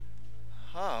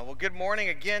Well, good morning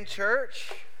again,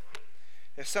 church.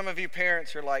 If some of you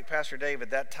parents are like, Pastor David,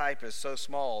 that type is so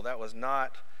small, that was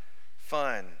not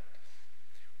fun.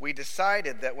 We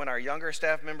decided that when our younger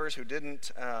staff members who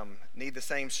didn't need the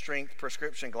same strength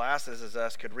prescription glasses as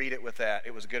us could read it with that,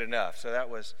 it was good enough. So that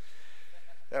was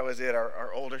it.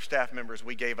 Our older staff members,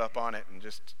 we gave up on it and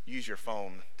just use your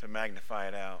phone to magnify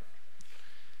it out.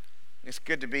 It's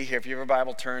good to be here. If you have a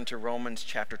Bible, turn to Romans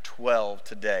chapter 12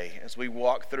 today. As we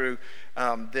walk through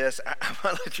this, I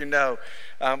want to let you know,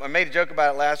 I made a joke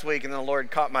about it last week, and then the Lord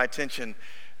caught my attention.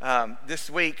 This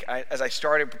week, as I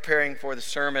started preparing for the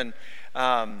sermon,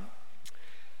 I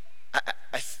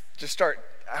just start,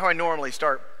 how I normally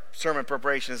start sermon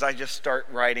preparation is I just start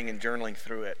writing and journaling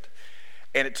through it.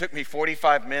 And it took me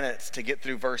 45 minutes to get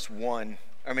through verse 3,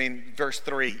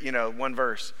 one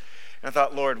verse. And I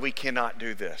thought, Lord, we cannot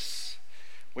do this.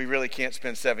 We really can't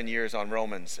spend 7 years on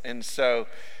Romans. And so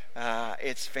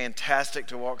it's fantastic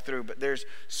to walk through, but there's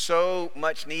so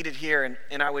much needed here.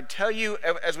 And I would tell you,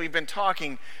 as we've been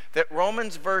talking, that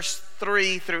Romans verse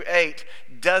 3 through 8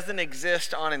 doesn't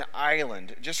exist on an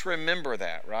island. Just remember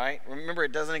that, right? Remember,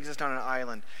 it doesn't exist on an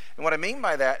island. And what I mean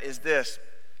by that is this,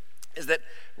 is that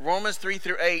Romans 3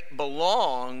 through 8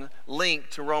 belong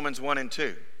linked to Romans 1 and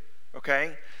 2,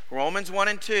 okay? Romans 1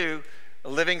 and 2, a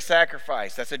living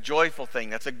sacrifice. That's a joyful thing.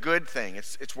 That's a good thing.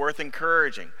 It's worth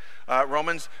encouraging.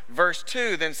 Romans verse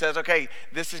 2 then says, okay,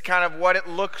 this is kind of what it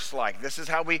looks like. This is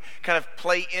how we kind of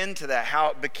play into that,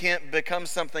 how it becomes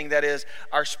something that is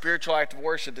our spiritual act of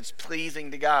worship that's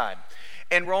pleasing to God.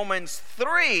 And Romans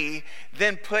 3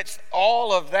 then puts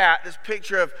all of that, this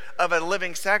picture of a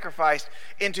living sacrifice,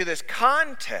 into this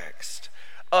context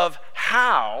of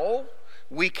how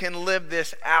we can live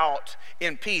this out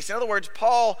in peace. In other words,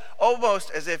 Paul,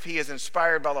 almost as if he is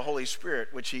inspired by the Holy Spirit,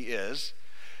 which he is,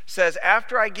 says,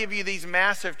 after I give you these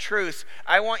massive truths,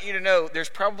 I want you to know there's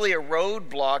probably a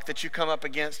roadblock that you come up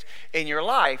against in your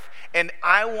life, and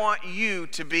I want you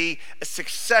to be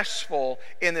successful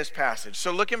in this passage.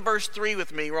 So look in verse 3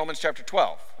 with me, Romans chapter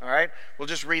 12, all right? We'll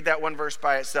just read that one verse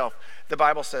by itself. The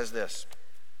Bible says this.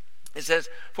 It says,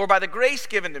 for by the grace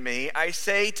given to me, I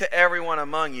say to everyone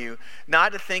among you,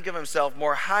 not to think of himself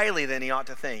more highly than he ought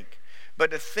to think, but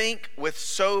to think with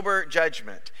sober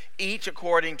judgment, each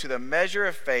according to the measure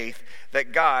of faith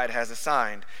that God has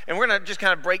assigned. And we're going to just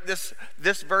kind of break this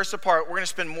verse apart. We're going to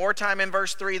spend more time in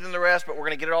verse 3 than the rest, but we're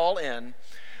going to get it all in.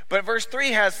 But verse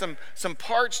 3 has some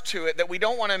parts to it that we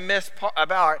don't want to miss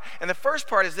about. And the first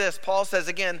part is this. Paul says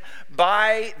again,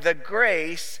 by the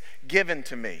grace given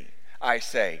to me, I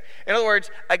say. In other words,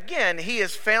 again, he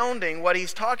is founding what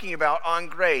he's talking about on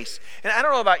grace. And I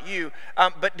don't know about you,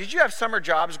 but did you have summer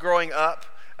jobs growing up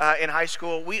in high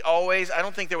school? I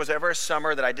don't think there was ever a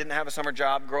summer that I didn't have a summer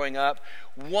job growing up.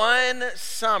 One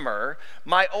summer,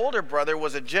 my older brother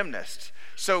was a gymnast.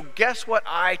 So guess what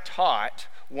I taught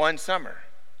one summer?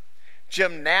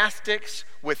 Gymnastics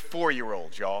with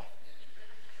 4-year-olds, y'all.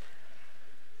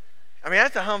 I mean,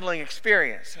 that's a humbling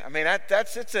experience. I mean,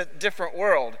 it's a different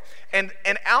world. And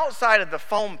outside of the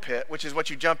foam pit, which is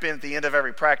what you jump in at the end of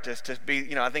every practice to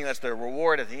be, I think that's the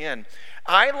reward at the end.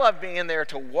 I love being there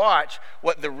to watch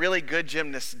what the really good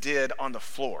gymnasts did on the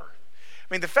floor.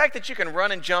 I mean, the fact that you can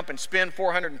run and jump and spin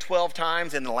 412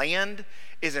 times and land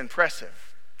is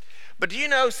impressive. But do you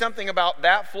know something about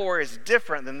that floor is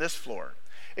different than this floor?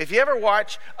 If you ever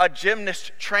watch a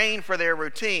gymnast train for their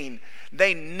routine,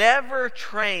 they never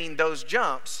train those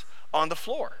jumps on the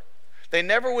floor. They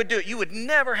never would do it. You would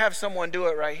never have someone do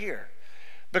it right here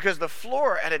because the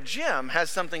floor at a gym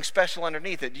has something special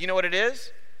underneath it. Do you know what it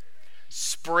is?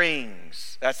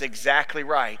 Springs. That's exactly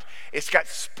right. It's got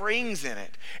springs in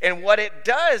it. And what it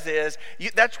does is,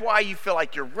 that's why you feel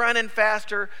like you're running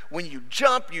faster. When you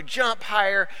jump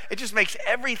higher. It just makes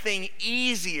everything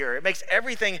easier. It makes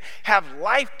everything have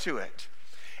life to it.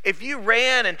 If you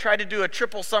ran and tried to do a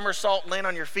triple somersault, land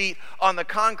on your feet on the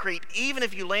concrete, even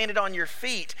if you landed on your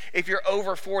feet, if you're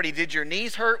over 40, did your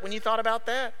knees hurt when you thought about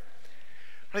that?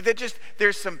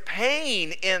 There's some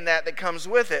pain in that comes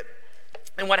with it.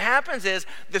 And what happens is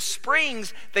the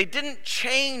springs, they didn't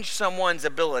change someone's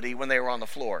ability when they were on the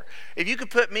floor. If you could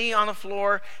put me on the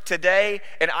floor today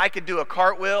and I could do a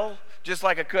cartwheel just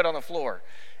like I could on the floor.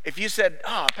 If you said,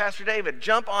 Pastor David,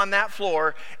 jump on that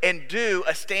floor and do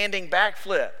a standing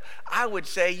backflip, I would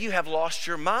say you have lost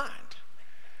your mind,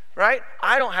 right?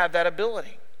 I don't have that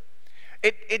ability.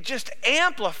 It just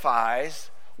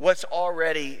amplifies what's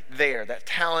already there, that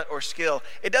talent or skill.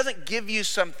 It doesn't give you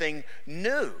something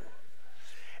new.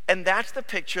 And that's the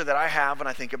picture that I have when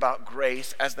I think about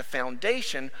grace as the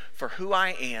foundation for who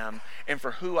I am and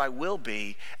for who I will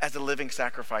be as a living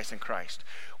sacrifice in Christ.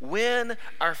 When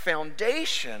our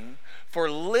foundation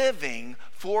for living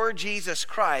for Jesus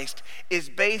Christ is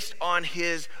based on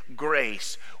his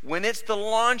grace, when it's the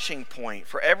launching point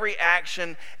for every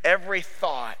action, every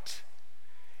thought,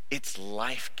 it's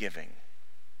life-giving.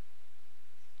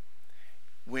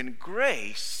 When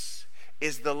grace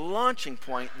is the launching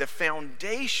point, the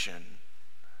foundation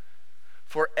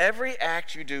for every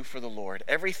act you do for the Lord,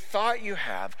 every thought you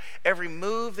have, every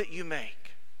move that you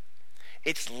make,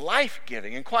 it's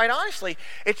life-giving. And quite honestly,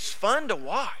 it's fun to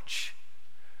watch.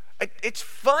 It's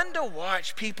fun to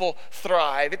watch people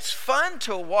thrive. It's fun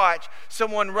to watch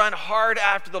someone run hard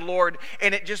after the Lord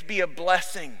and it just be a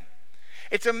blessing.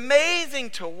 It's amazing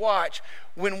to watch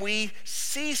when we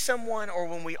see someone or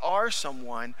when we are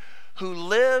someone who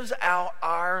lives out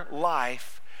our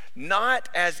life not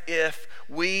as if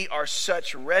we are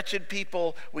such wretched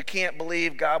people we can't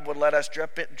believe God would let us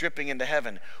dripping into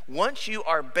heaven. Once you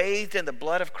are bathed in the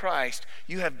blood of Christ,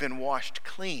 you have been washed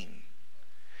clean.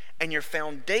 And your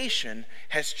foundation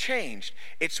has changed.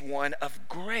 It's one of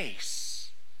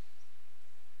grace.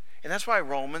 And that's why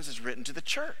Romans is written to the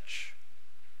church.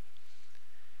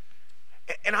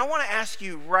 And I want to ask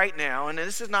you right now, and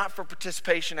this is not for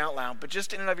participation out loud, but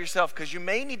just in and of yourself, because you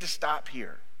may need to stop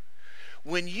here.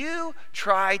 When you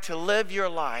try to live your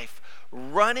life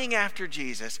running after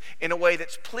Jesus in a way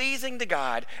that's pleasing to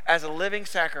God as a living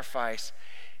sacrifice,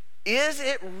 is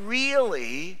it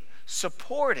really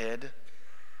supported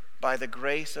by the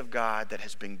grace of God that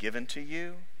has been given to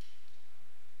you?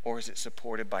 Or is it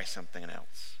supported by something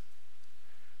else?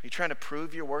 Are you trying to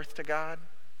prove your worth to God?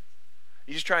 Are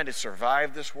you just trying to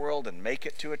survive this world and make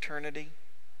it to eternity?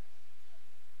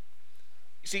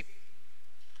 You see,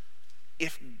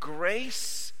 if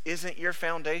grace isn't your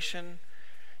foundation,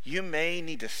 you may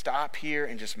need to stop here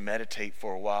and just meditate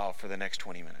for a while for the next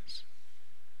 20 minutes.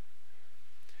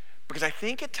 Because I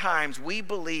think at times we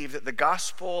believe that the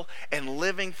gospel and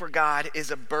living for God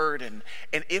is a burden.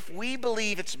 And if we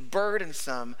believe it's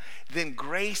burdensome, then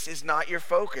grace is not your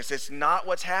focus. It's not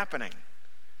what's happening.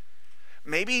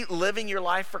 Maybe living your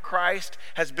life for Christ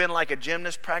has been like a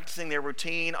gymnast practicing their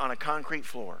routine on a concrete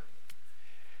floor.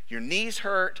 Your knees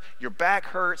hurt, your back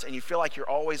hurts, and you feel like you're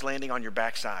always landing on your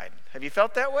backside. Have you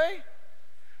felt that way?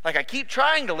 Like, I keep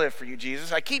trying to live for you,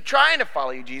 Jesus. I keep trying to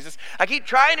follow you, Jesus. I keep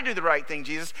trying to do the right thing,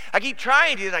 Jesus. I keep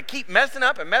trying, Jesus. I keep messing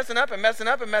up and messing up and messing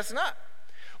up and messing up.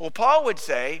 Well, Paul would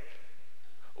say,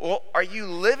 well, are you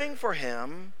living for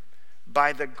him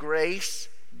by the grace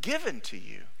given to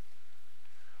you?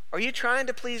 Are you trying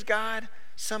to please God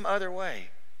some other way?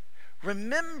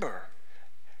 Remember,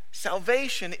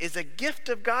 salvation is a gift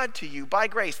of God to you by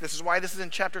grace. This is why this is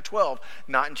in chapter 12,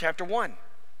 not in chapter 1.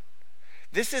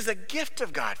 This is a gift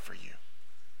of God for you.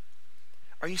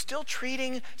 Are you still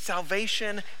treating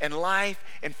salvation and life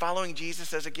and following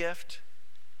Jesus as a gift?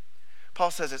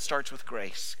 Paul says it starts with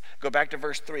grace. Go back to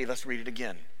verse 3. Let's read it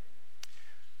again.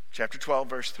 Chapter 12,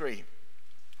 verse 3.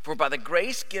 For by the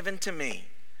grace given to me,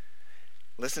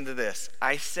 listen to this,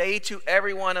 I say to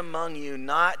everyone among you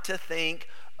not to think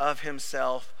of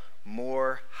himself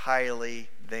more highly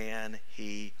than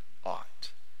he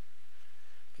ought.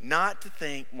 Not to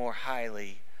think more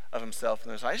highly of himself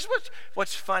than others.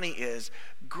 What's funny is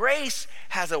grace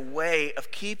has a way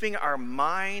of keeping our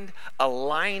mind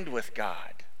aligned with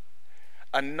God.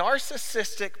 A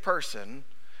narcissistic person,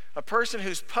 a person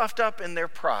who's puffed up in their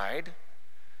pride,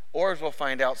 or as we'll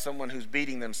find out, someone who's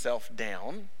beating themselves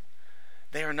down,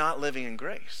 they are not living in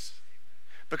grace.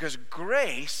 Because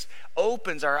grace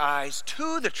opens our eyes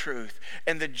to the truth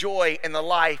and the joy and the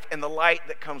life and the light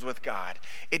that comes with God.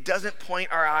 It doesn't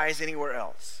point our eyes anywhere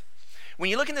else. When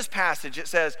you look in this passage, it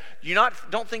says,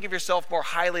 don't think of yourself more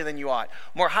highly than you ought.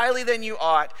 More highly than you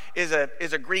ought is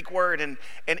a Greek word, and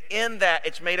in that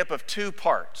it's made up of two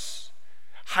parts.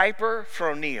 Hyper,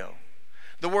 phroneo.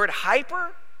 The word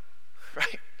hyper,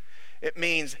 right? It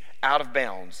means out of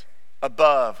bounds,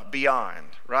 above, beyond,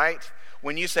 right?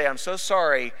 When you say, I'm so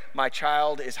sorry, my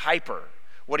child is hyper,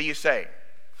 what do you say?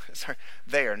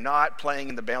 They are not playing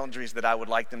in the boundaries that I would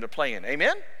like them to play in.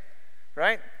 Amen?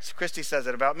 Right? So Christy says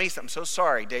it about me. I'm so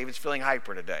sorry, David's feeling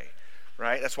hyper today.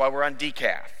 Right? That's why we're on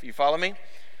decaf. You follow me?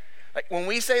 Like when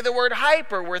we say the word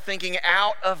hyper, we're thinking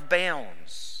out of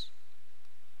bounds.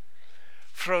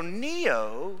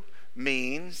 Phroneo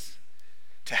means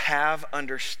to have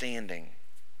understanding.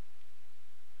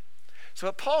 So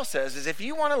what Paul says is if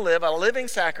you want to live a living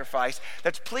sacrifice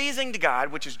that's pleasing to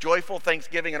God, which is joyful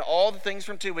thanksgiving and all the things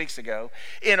from 2 weeks ago,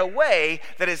 in a way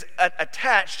that is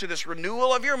attached to this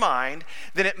renewal of your mind,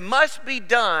 then it must be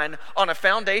done on a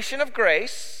foundation of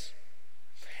grace.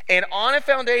 And on a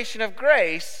foundation of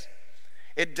grace,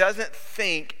 it doesn't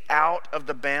think out of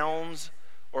the bounds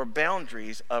or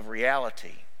boundaries of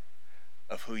reality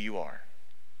of who you are.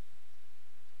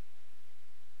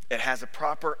 It has a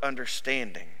proper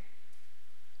understanding.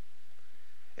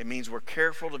 It means we're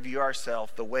careful to view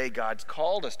ourselves the way God's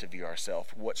called us to view ourselves.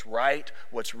 What's right,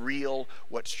 what's real,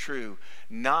 what's true.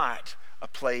 Not a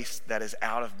place that is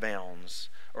out of bounds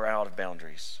or out of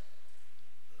boundaries.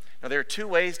 Now there are two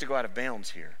ways to go out of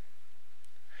bounds here.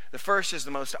 The first is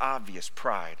the most obvious,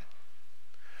 pride.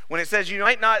 When it says you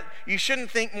shouldn't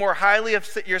think more highly of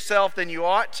yourself than you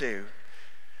ought to,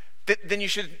 then you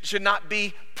should not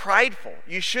be prideful.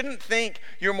 You shouldn't think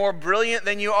you're more brilliant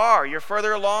than you are. You're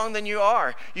further along than you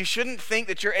are. You shouldn't think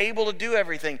that you're able to do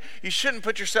everything. You shouldn't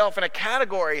put yourself in a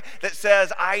category that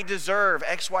says, I deserve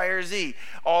X, Y, or Z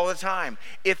all the time.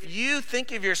 If you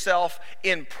think of yourself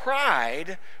in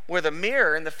pride, where the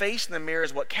mirror and the face in the mirror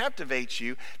is what captivates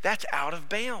you, that's out of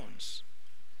bounds.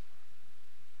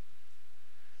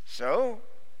 So,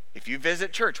 if you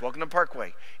visit church, welcome to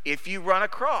Parkway. If you run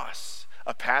across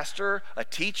a pastor, a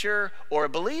teacher, or a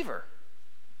believer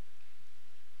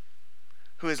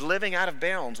who is living out of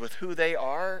bounds with who they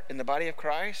are in the body of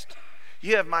Christ,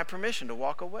 you have my permission to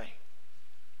walk away.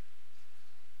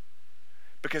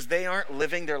 Because they aren't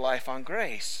living their life on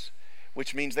grace,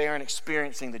 which means they aren't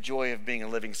experiencing the joy of being a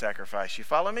living sacrifice. You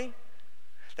follow me?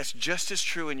 That's just as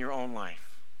true in your own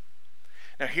life.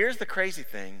 Now here's the crazy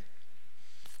thing.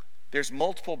 There's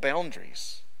multiple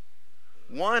boundaries.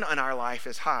 One in our life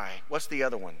is high. What's the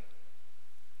other one?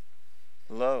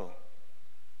 Low.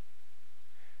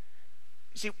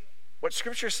 You see, what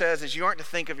Scripture says is you aren't to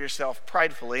think of yourself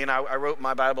pridefully. And I wrote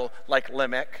my Bible like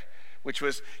Lamech, which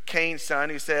was Cain's son,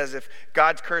 who says if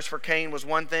God's curse for Cain was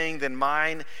one thing, then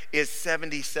mine is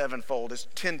 77-fold. It's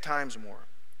 10 times more.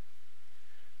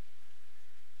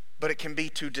 But it can be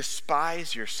to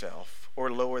despise yourself or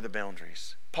lower the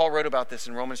boundaries. Paul wrote about this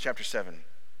in Romans chapter 7.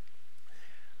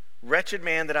 Wretched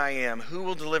man that I am, who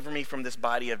will deliver me from this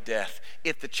body of death?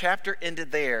 If the chapter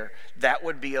ended there, that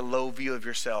would be a low view of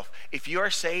yourself. If you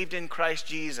are saved in Christ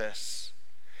Jesus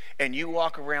and you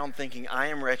walk around thinking, I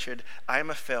am wretched, I am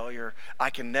a failure,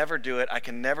 I can never do it, I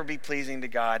can never be pleasing to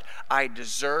God, I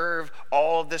deserve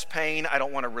all of this pain, I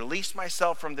don't want to release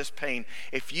myself from this pain.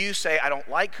 If you say, I don't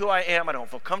like who I am, I don't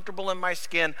feel comfortable in my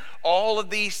skin, all of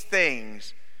these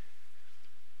things,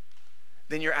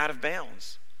 then you're out of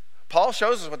bounds. Paul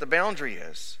shows us what the boundary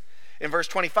is. In verse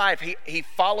 25, he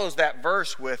follows that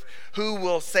verse with, who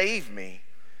will save me?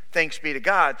 Thanks be to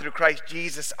God through Christ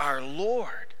Jesus our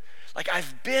Lord. Like,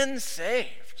 I've been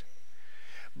saved.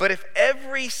 But if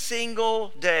every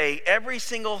single day, every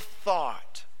single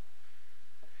thought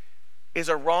is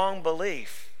a wrong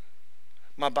belief,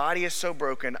 my body is so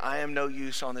broken, I am no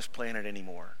use on this planet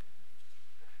anymore.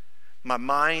 My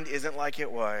mind isn't like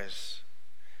it was.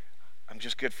 I'm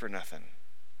just good for nothing.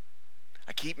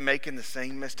 I keep making the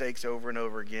same mistakes over and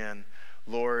over again.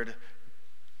 Lord,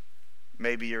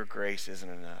 maybe your grace isn't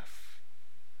enough.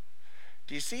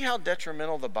 Do you see how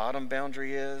detrimental the bottom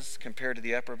boundary is compared to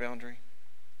the upper boundary?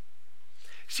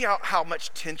 See how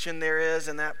much tension there is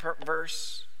in that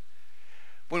verse?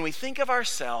 When we think of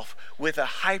ourselves with a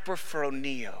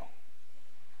hyperphroneo,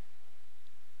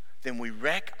 then we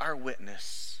wreck our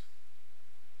witness.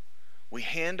 We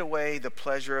hand away the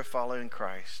pleasure of following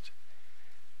Christ.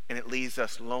 And it leaves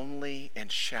us lonely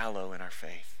and shallow in our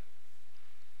faith.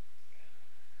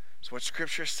 So what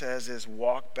Scripture says is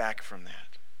walk back from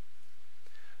that.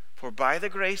 For by the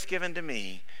grace given to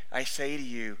me, I say to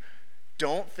you,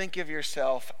 don't think of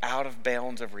yourself out of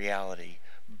bounds of reality.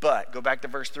 But, go back to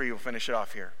verse 3, we'll finish it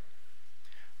off here.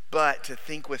 But to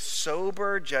think with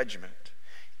sober judgment,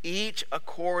 each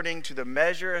according to the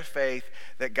measure of faith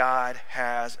that God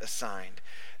has assigned.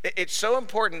 It's so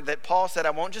important that Paul said, I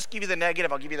won't just give you the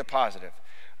negative, I'll give you the positive,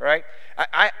 right?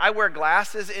 I wear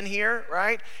glasses in here,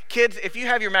 right? Kids, if you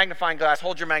have your magnifying glass,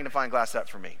 hold your magnifying glass up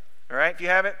for me, all right? If you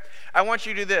have it, I want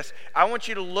you to do this. I want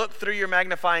you to look through your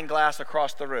magnifying glass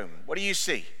across the room. What do you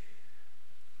see?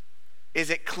 Is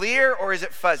it clear or is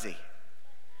it fuzzy?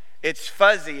 It's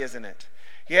fuzzy, isn't it?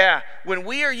 Yeah, when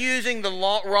we are using the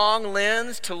wrong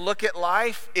lens to look at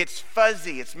life, it's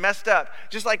fuzzy, it's messed up.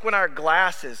 Just like when our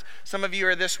glasses, some of you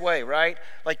are this way, right?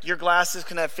 Like your glasses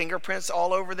can have fingerprints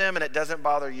all over them and it doesn't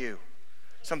bother you.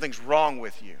 Something's wrong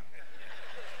with you.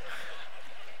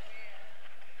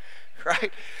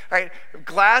 right? Right?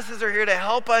 Glasses are here to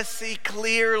help us see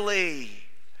clearly.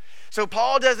 So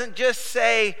Paul doesn't just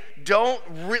say,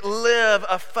 don't live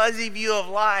a fuzzy view of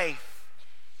life.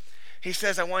 He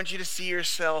says, I want you to see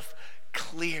yourself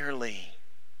clearly.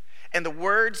 And the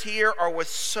words here are with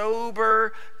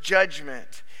sober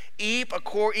judgment, each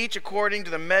according to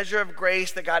the measure of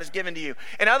grace that God has given to you.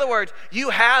 In other words, you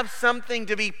have something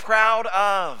to be proud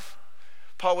of.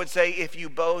 Paul would say, if you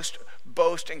boast,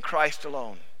 boast in Christ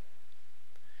alone.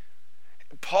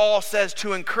 Paul says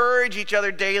to encourage each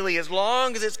other daily as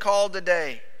long as it's called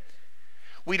today.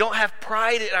 We don't have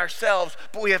pride in ourselves,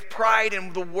 but we have pride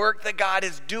in the work that God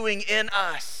is doing in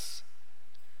us.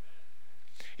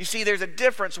 You see, there's a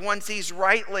difference one sees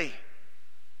rightly.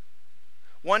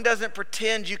 One doesn't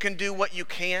pretend you can do what you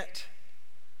can't,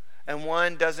 and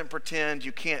one doesn't pretend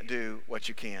you can't do what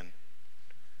you can.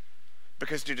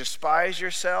 Because to despise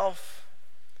yourself,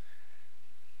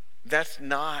 that's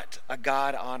not a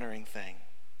God-honoring thing.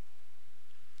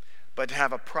 But to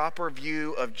have a proper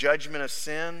view of judgment of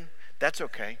sin, that's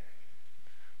okay.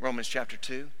 Romans chapter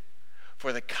 2.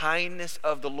 For the kindness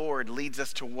of the Lord leads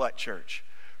us to what, church?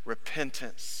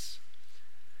 Repentance.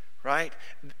 Right?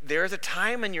 There's a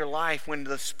time in your life when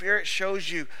the Spirit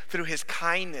shows you through His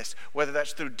kindness, whether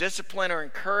that's through discipline or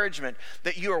encouragement,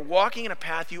 that you are walking in a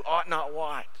path you ought not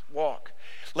walk.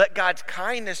 Let God's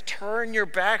kindness turn your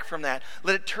back from that.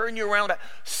 Let it turn you around.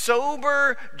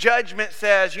 Sober judgment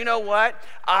says, you know what?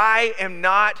 I am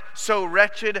not so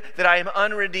wretched that I am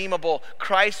unredeemable.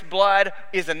 Christ's blood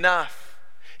is enough.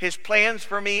 His plans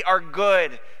for me are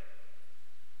good.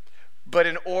 But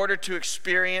in order to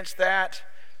experience that,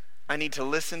 I need to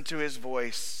listen to His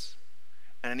voice,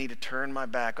 and I need to turn my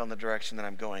back on the direction that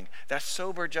I'm going. That's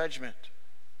sober judgment.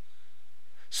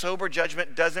 Sober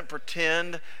judgment doesn't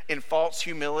pretend in false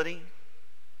humility.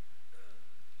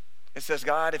 It says,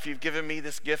 God, if you've given me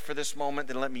this gift for this moment,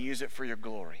 then let me use it for your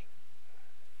glory.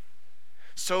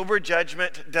 Sober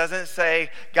judgment doesn't say,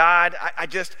 God, I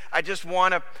just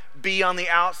want to be on the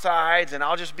outsides and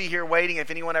I'll just be here waiting if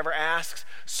anyone ever asks.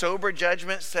 Sober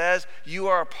judgment says you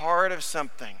are a part of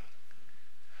something.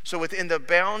 So within the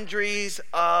boundaries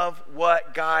of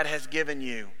what God has given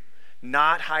you,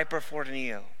 not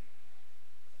hyperfornio,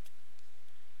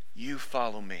 you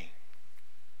follow me.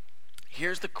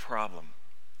 Here's the problem.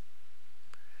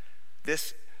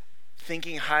 This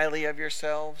thinking highly of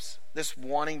yourselves, this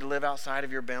wanting to live outside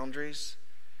of your boundaries,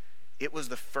 it was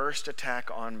the first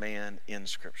attack on man in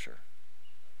Scripture.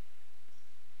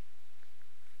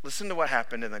 Listen to what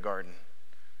happened in the garden.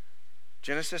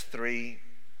 Genesis 3,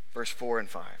 verse 4 and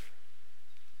 5.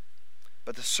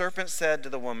 But the serpent said to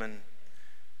the woman,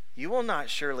 you will not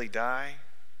surely die,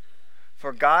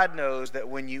 for God knows that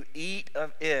when you eat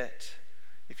of it,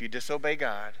 if you disobey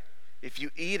God, if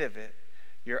you eat of it,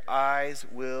 your eyes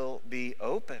will be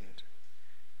opened,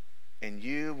 and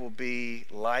you will be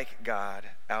like God,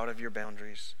 out of your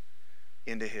boundaries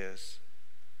into His,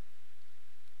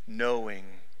 knowing,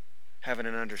 having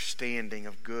an understanding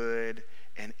of good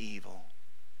and evil.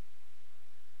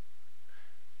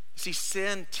 See,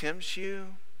 sin tempts you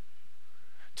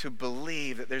to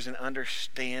believe that there's an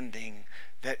understanding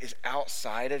that is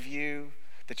outside of you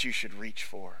that you should reach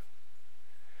for.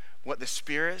 What the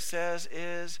Spirit says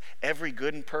is every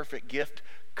good and perfect gift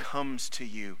comes to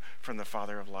you from the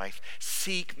Father of life.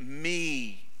 Seek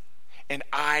me and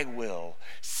I will.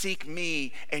 Seek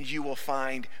me and you will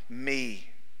find me.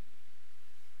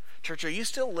 Church, are you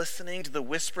still listening to the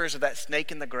whispers of that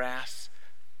snake in the grass?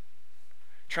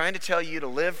 Trying to tell you to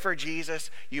live for Jesus,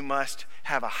 you must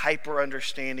have a hyper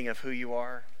understanding of who you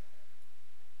are.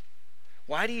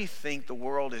 Why do you think the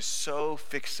world is so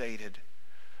fixated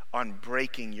on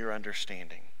breaking your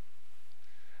understanding?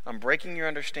 I'm breaking your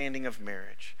understanding of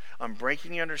marriage. I'm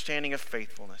breaking your understanding of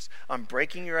faithfulness. I'm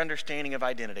breaking your understanding of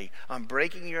identity. I'm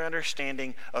breaking your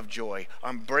understanding of joy.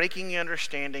 I'm breaking your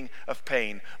understanding of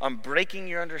pain. I'm breaking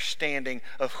your understanding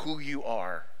of who you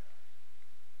are.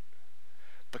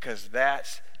 Because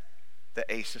that's the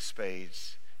ace of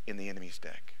spades in the enemy's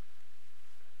deck.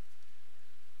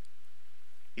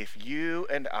 If you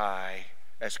and I,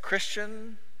 as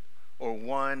Christian or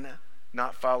one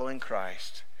not following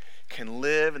Christ, can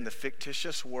live in the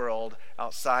fictitious world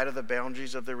outside of the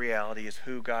boundaries of the reality as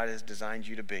who God has designed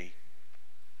you to be,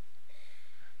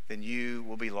 then you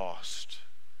will be lost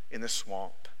in the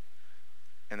swamp.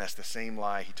 And that's the same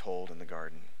lie he told in the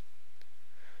garden.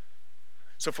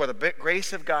 So for the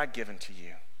grace of God given to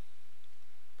you,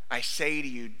 I say to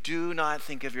you, do not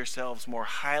think of yourselves more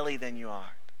highly than you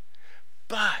are,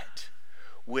 but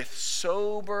with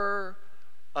sober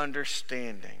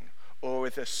understanding or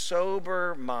with a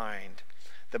sober mind.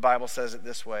 The Bible says it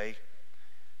this way,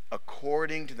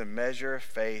 according to the measure of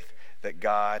faith that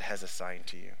God has assigned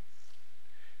to you.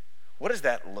 What does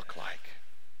that look like?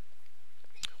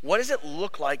 What does it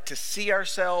look like to see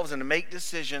ourselves and to make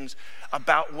decisions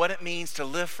about what it means to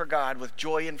live for God with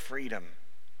joy and freedom,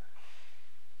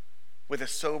 with a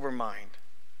sober mind?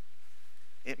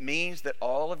 It means that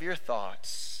all of your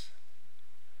thoughts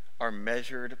are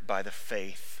measured by the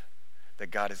faith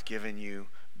that God has given you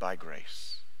by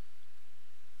grace.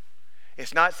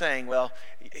 It's not saying, well,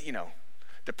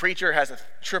 the preacher has a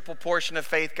triple portion of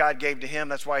faith God gave to him.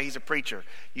 That's why he's a preacher.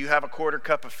 You have a quarter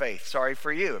cup of faith. Sorry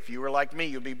for you. If you were like me,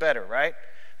 you'd be better, right?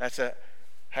 That's a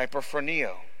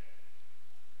hyperphroneo.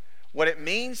 What it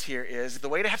means here is the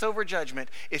way to have sober judgment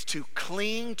is to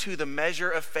cling to the measure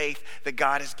of faith that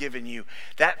God has given you.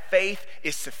 That faith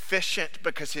is sufficient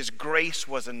because his grace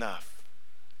was enough.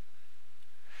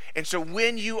 And so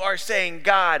when you are saying,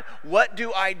 God, what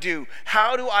do I do?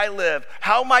 How do I live?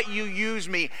 How might you use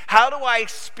me? How do I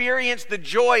experience the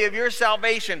joy of your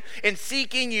salvation in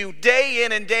seeking you day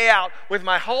in and day out with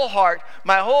my whole heart,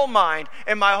 my whole mind,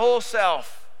 and my whole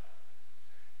self?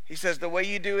 He says the way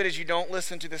you do it is you don't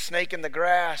listen to the snake in the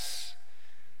grass,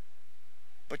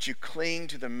 but you cling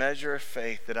to the measure of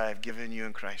faith that I have given you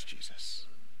in Christ Jesus.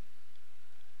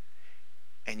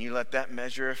 And you let that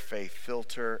measure of faith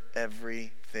filter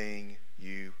everything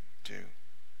you do.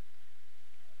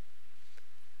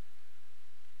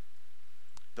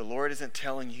 The Lord isn't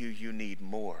telling you you need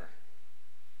more.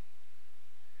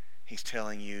 He's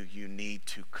telling you you need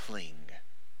to cling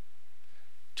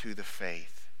to the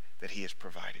faith that he has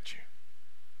provided you.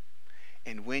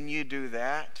 And when you do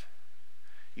that,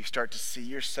 you start to see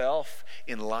yourself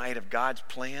in light of God's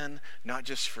plan, not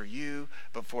just for you,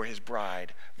 but for his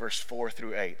bride. Verse 4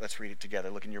 through 8. Let's read it together.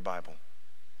 Look in your Bible.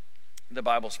 The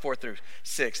Bible's 4 through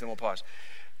 6, then we'll pause.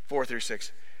 4 through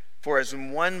 6. For as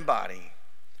in one body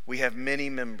we have many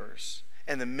members,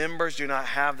 and the members do not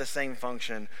have the same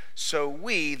function, so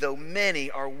we, though many,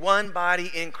 are one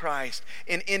body in Christ,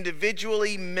 and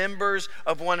individually members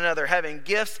of one another, having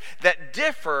gifts that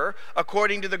differ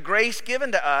according to the grace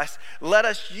given to us. Let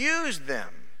us use them.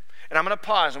 And I'm going to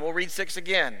pause, and we'll read 6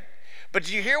 again. But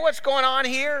do you hear what's going on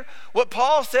here? What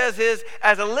Paul says is,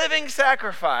 as a living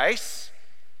sacrifice,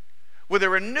 with a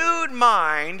renewed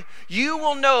mind, you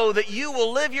will know that you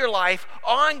will live your life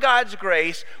on God's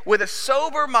grace with a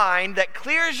sober mind that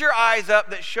clears your eyes up,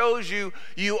 that shows you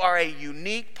you are a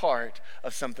unique part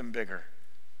of something bigger.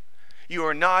 You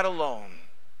are not alone.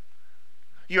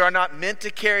 You are not meant to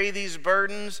carry these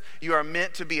burdens. You are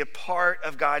meant to be a part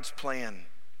of God's plan.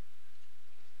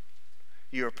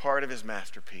 You are part of his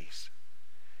masterpiece.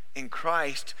 In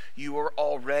Christ, you are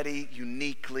already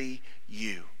uniquely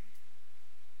you.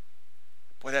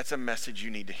 Boy, that's a message you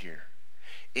need to hear.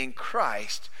 In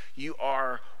Christ, you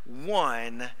are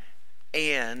one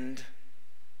and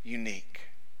unique.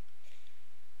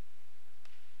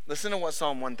 Listen to what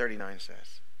Psalm 139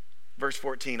 says. Verse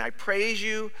 14, I praise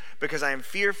you because I am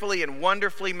fearfully and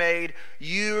wonderfully made.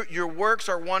 Your works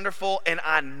are wonderful, and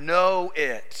I know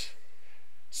it.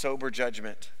 Sober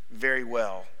judgment, very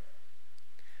well.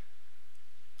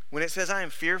 When it says I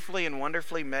am fearfully and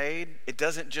wonderfully made, it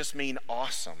doesn't just mean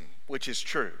awesome, which is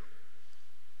true.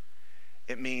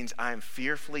 It means I am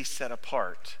fearfully set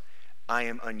apart. I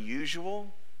am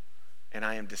unusual and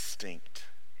I am distinct.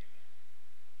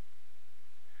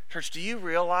 Church, do you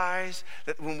realize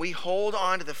that when we hold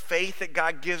on to the faith that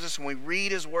God gives us, when we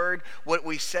read his word, what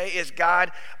we say is, God,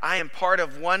 I am part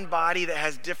of one body that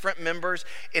has different members,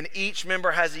 and each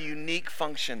member has a unique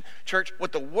function. Church,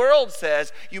 what the world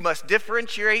says, you must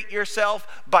differentiate yourself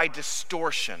by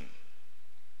distortion.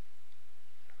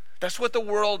 That's what the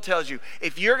world tells you.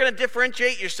 If you're going to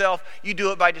differentiate yourself, you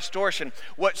do it by distortion.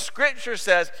 What Scripture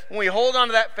says, when we hold on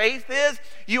to that faith, is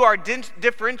you are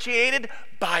differentiated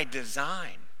by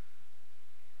design.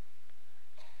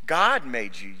 God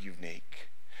made you unique.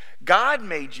 God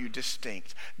made you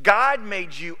distinct. God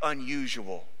made you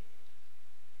unusual.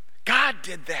 God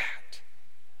did that.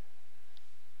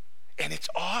 And it's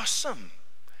awesome.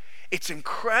 It's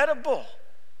incredible.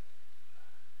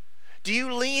 Do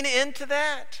you lean into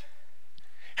that?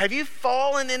 Have you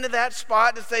fallen into that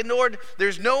spot to say, Lord,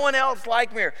 there's no one else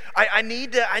like me? I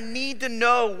need to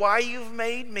know why you've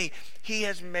made me. He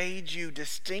has made you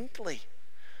distinctly.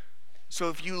 So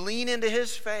if you lean into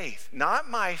his faith, not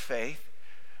my faith,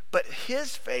 but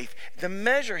his faith, the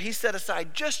measure he set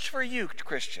aside just for you,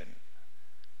 Christian,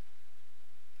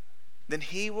 then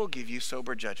he will give you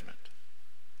sober judgment.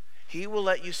 He will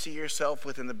let you see yourself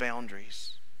within the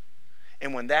boundaries.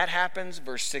 And when that happens,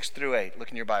 verse 6 through 8,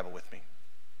 look in your Bible with me.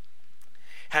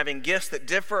 Having gifts that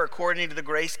differ according to the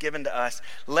grace given to us,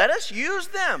 let us use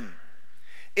them.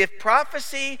 If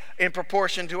prophecy, in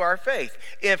proportion to our faith.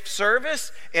 If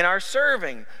service, in our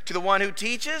serving. To the one who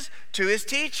teaches, to his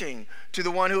teaching. To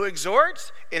the one who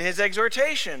exhorts, in his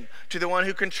exhortation. To the one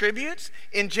who contributes,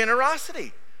 in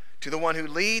generosity. To the one who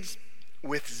leads,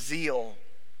 with zeal.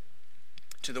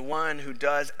 To the one who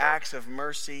does acts of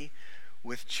mercy,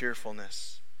 with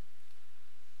cheerfulness.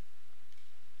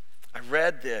 I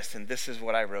read this, and this is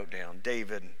what I wrote down.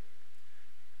 David,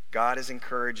 God is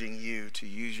encouraging you to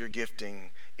use your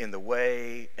gifting in the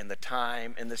way and the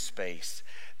time and the space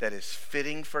that is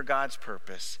fitting for God's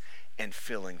purpose and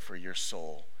filling for your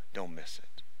soul. Don't miss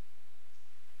it.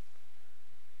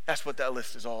 That's what that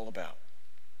list is all about.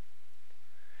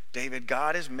 David,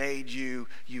 God has made you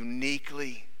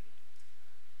uniquely.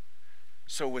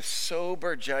 So with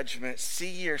sober judgment,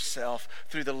 see yourself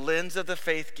through the lens of the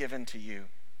faith given to you.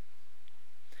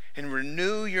 And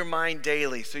renew your mind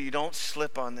daily so you don't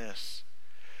slip on this.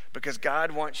 Because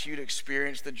God wants you to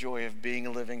experience the joy of being a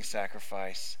living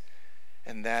sacrifice.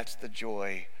 And that's the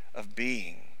joy of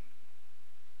being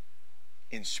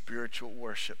in spiritual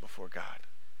worship before God.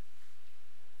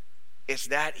 It's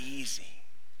that easy.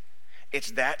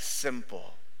 It's that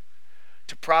simple.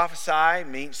 To prophesy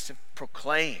means to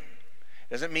proclaim.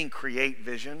 It doesn't mean create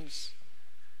visions.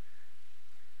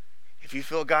 If you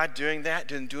feel God doing that,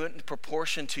 then do it in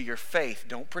proportion to your faith.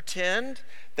 Don't pretend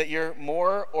that you're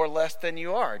more or less than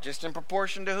you are, just in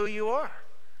proportion to who you are.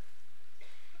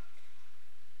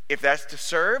 If that's to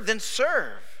serve, then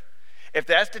serve. If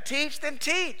that's to teach, then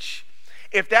teach.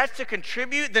 If that's to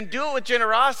contribute, then do it with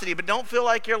generosity, but don't feel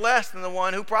like you're less than the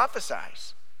one who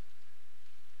prophesies.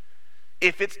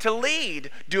 If it's to lead,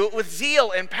 do it with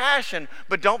zeal and passion,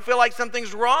 but don't feel like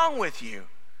something's wrong with you,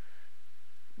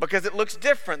 because it looks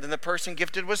different than the person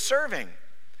gifted with serving.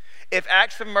 If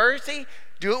acts of mercy,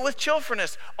 do it with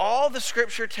cheerfulness. All the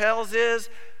scripture tells is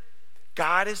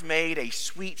God has made a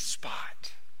sweet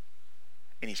spot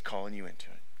and he's calling you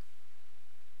into it.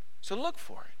 So look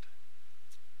for it.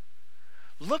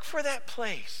 Look for that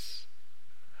place.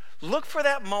 Look for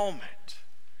that moment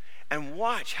and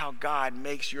watch how God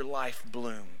makes your life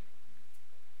bloom.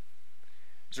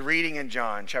 There's a reading in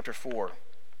John chapter 4.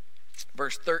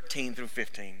 Verse 13 through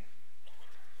 15.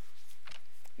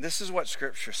 This is what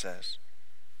Scripture says.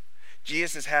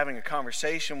 Jesus is having a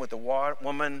conversation with a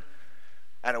woman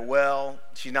at a well.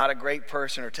 She's not a great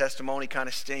person. Her testimony kind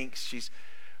of stinks. She's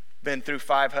been through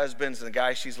 5 husbands, and the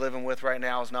guy she's living with right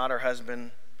now is not her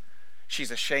husband.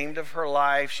 She's ashamed of her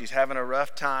life. She's having a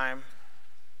rough time.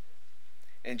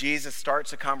 And Jesus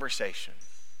starts a conversation.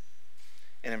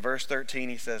 And in verse 13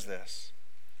 he says this.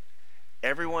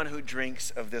 Everyone who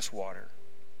drinks of this water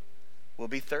will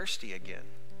be thirsty again.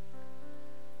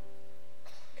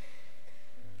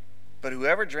 But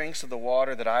whoever drinks of the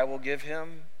water that I will give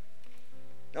him,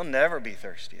 he'll never be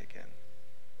thirsty again.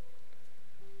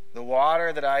 The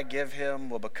water that I give him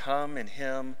will become in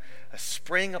him a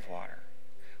spring of water,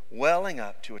 welling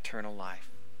up to eternal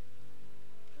life.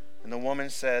 And the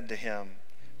woman said to him,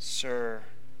 Sir,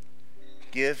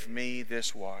 give me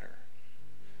this water,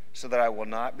 so that I will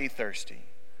not be thirsty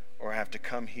or have to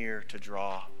come here to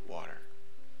draw water.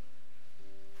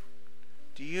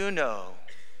 Do you know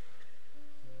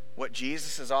what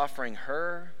Jesus is offering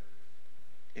her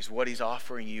is what he's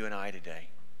offering you and I today?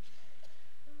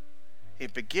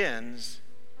 It begins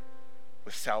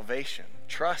with salvation,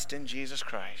 trust in Jesus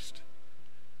Christ.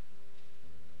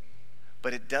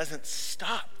 But it doesn't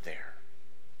stop there,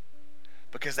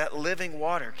 because that living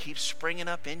water keeps springing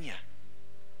up in you.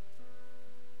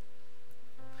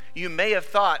 You may have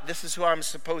thought, this is who I'm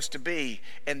supposed to be,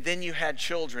 and then you had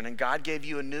children and God gave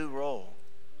you a new role.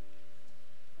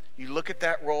 You look at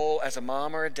that role as a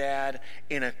mom or a dad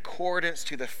in accordance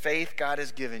to the faith God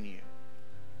has given you.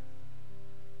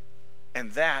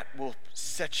 And that will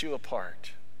set you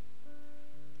apart.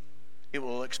 It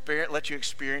will let you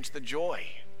experience the joy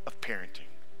of parenting.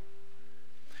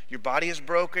 Your body is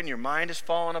broken, your mind is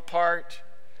falling apart,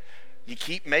 you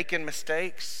keep making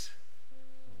mistakes.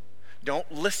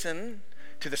 Don't listen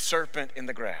to the serpent in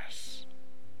the grass.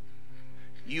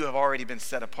 You have already been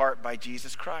set apart by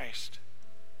Jesus Christ.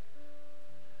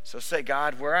 So say,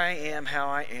 God, where I am, how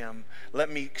I am,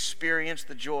 let me experience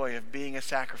the joy of being a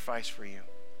sacrifice for you.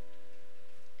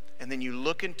 And then you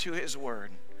look into his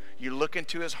word, you look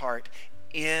into his heart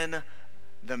in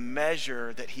the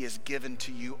measure that he has given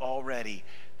to you already,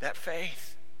 that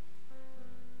faith.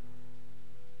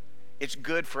 It's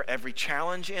good for every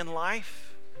challenge in life.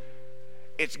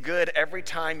 It's good every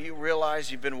time you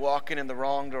realize you've been walking in the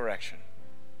wrong direction.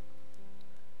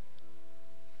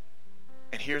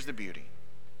 And here's the beauty.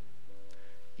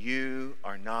 You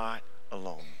are not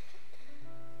alone.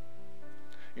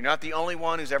 You're not the only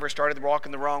one who's ever started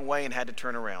walking the wrong way and had to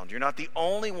turn around. You're not the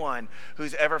only one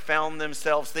who's ever found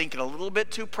themselves thinking a little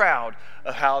bit too proud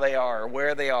of how they are or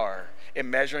where they are in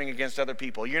measuring against other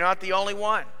people. You're not the only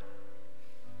one.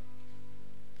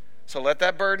 So let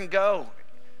that burden go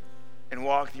and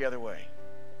walk the other way.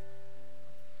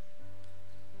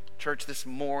 Church, this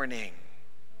morning,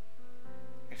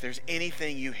 if there's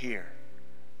anything you hear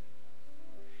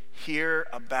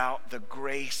about the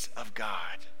grace of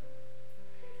God,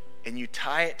 and you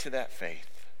tie it to that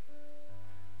faith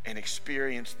and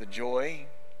experience the joy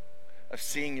of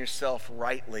seeing yourself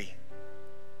rightly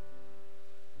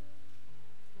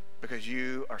because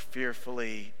you are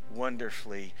fearfully,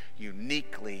 wonderfully,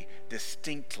 uniquely,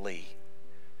 distinctly,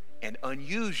 and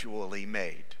unusually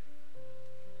made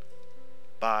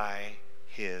by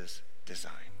his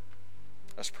design.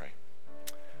 Let's pray.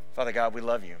 Father God, we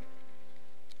love you.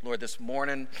 Lord, this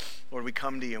morning, Lord, we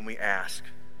come to you and we ask,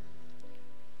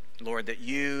 Lord, that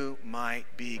you might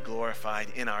be glorified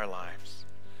in our lives.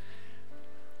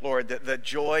 Lord, that the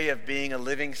joy of being a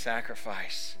living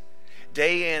sacrifice,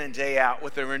 day in and day out,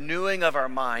 with the renewing of our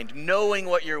mind, knowing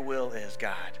what your will is,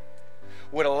 God,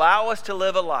 would allow us to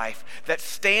live a life that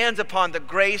stands upon the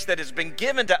grace that has been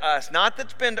given to us, not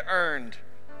that's been earned,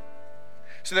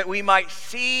 so that we might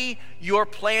see your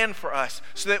plan for us,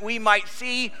 so that we might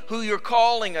see who you're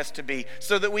calling us to be,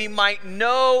 so that we might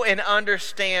know and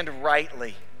understand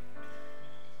rightly,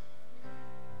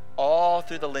 all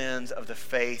through the lens of the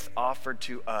faith offered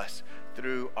to us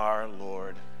through our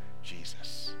Lord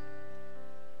Jesus.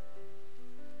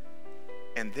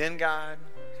 And then, God,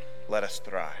 let us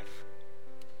thrive.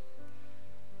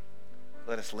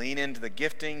 Let us lean into the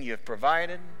gifting you have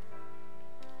provided,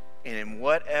 and in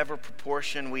whatever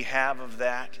proportion we have of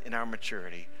that in our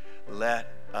maturity,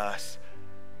 let us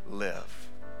live.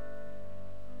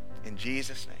 In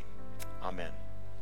Jesus' name, amen.